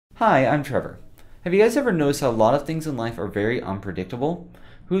Hi, I'm Trevor. Have you guys ever noticed how a lot of things in life are very unpredictable?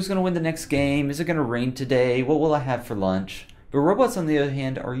 Who's going to win the next game? Is it going to rain today? What will I have for lunch? But robots, on the other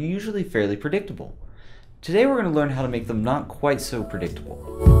hand, are usually fairly predictable. Today we're going to learn how to make them not quite so predictable.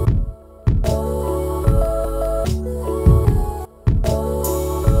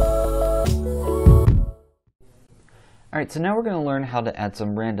 Alright, so now we're going to learn how to add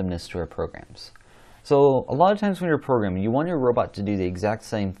some randomness to our programs. So a lot of times when you're programming, you want your robot to do the exact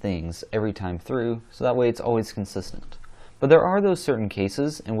same things every time through, so that way it's always consistent. But there are those certain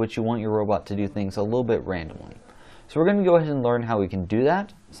cases in which you want your robot to do things a little bit randomly. So we're going to go ahead and learn how we can do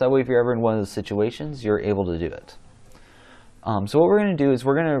that, so that way if you're ever in one of those situations, you're able to do it. So what we're going to do is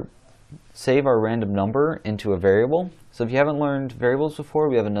we're going to save our random number into a variable. So if you haven't learned variables before,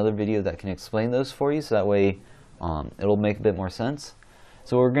 we have another video that can explain those for you, so that way it'll make a bit more sense.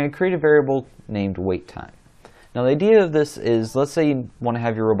 So we're going to create a variable named wait time. Now the idea of this is, let's say you want to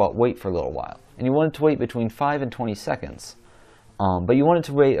have your robot wait for a little while, and you want it to wait between 5 and 20 seconds, but you want it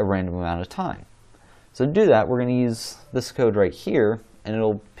to wait a random amount of time. So to do that, we're going to use this code right here, and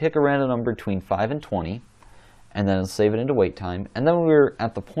it'll pick a random number between 5 and 20, and then it'll save it into wait time, and then when we're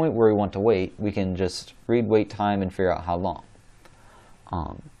at the point where we want to wait, we can just read wait time and figure out how long.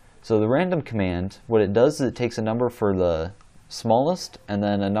 So the random command, what it does is it takes a number for the smallest and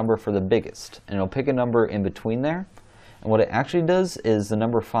then a number for the biggest, and it'll pick a number in between there. And what it actually does is the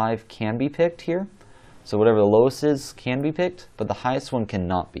number 5 can be picked here, so whatever the lowest is can be picked, but the highest one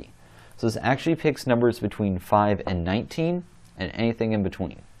cannot be. So this actually picks numbers between 5 and 19 and anything in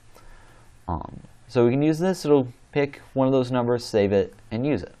between. So we can use this, it'll pick one of those numbers, save it, and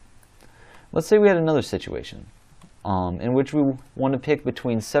use it. Let's say we had another situation in which we want to pick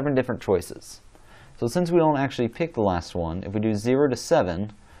between 7 different choices. So since we don't actually pick the last one, if we do 0 to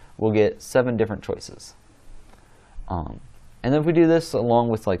 7, we'll get 7 different choices. And then if we do this along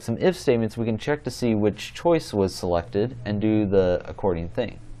with like some if statements, we can check to see which choice was selected and do the according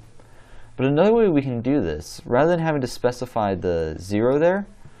thing. But another way we can do this, rather than having to specify the 0 there,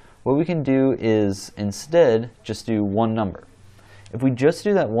 what we can do is instead just do one number. If we just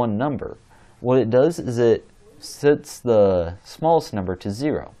do that one number, what it does is it sets the smallest number to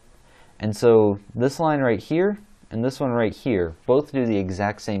 0. And so this line right here and this one right here both do the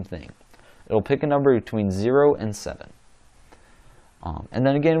exact same thing. It'll pick a number between 0 and 7. And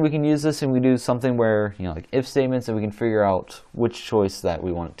then again, we can use this and we do something where, like if statements, and we can figure out which choice that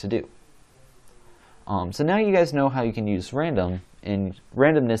we want it to do. So now you guys know how you can use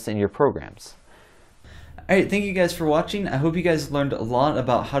randomness in your programs. Alright, thank you guys for watching. I hope you guys learned a lot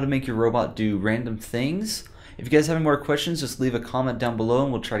about how to make your robot do random things. If you guys have any more questions, just leave a comment down below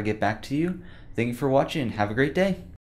and we'll try to get back to you. Thank you for watching and have a great day.